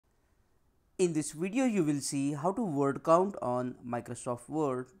In this video, you will see how to word count on Microsoft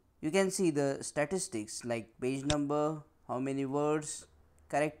Word. You can see the statistics like page number, how many words,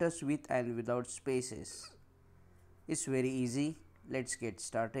 characters with and without spaces. It's very easy. Let's get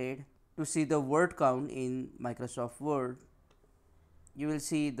started. To see the word count in Microsoft Word, you will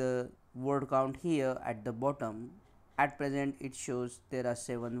see the word count here at the bottom. At present, it shows there are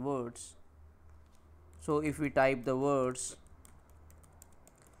 7 words. So if we type the words,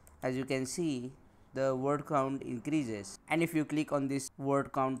 as you can see, the word count increases, and if you click on this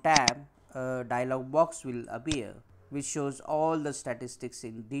word count tab, a dialog box will appear which shows all the statistics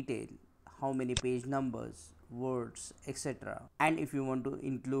in detail, how many page numbers, words, etc. And if you want to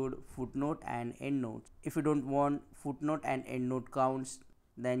include footnote and endnotes, if you don't want footnote and endnote counts,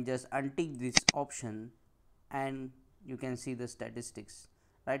 then just untick this option and you can see the statistics.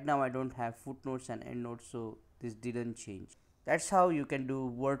 Right now I don't have footnotes and endnotes, so this didn't change. That's how you can do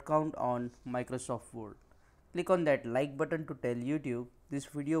word count on Microsoft Word. Click on that like button to tell YouTube this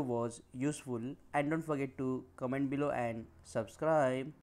video was useful, and don't forget to comment below and subscribe.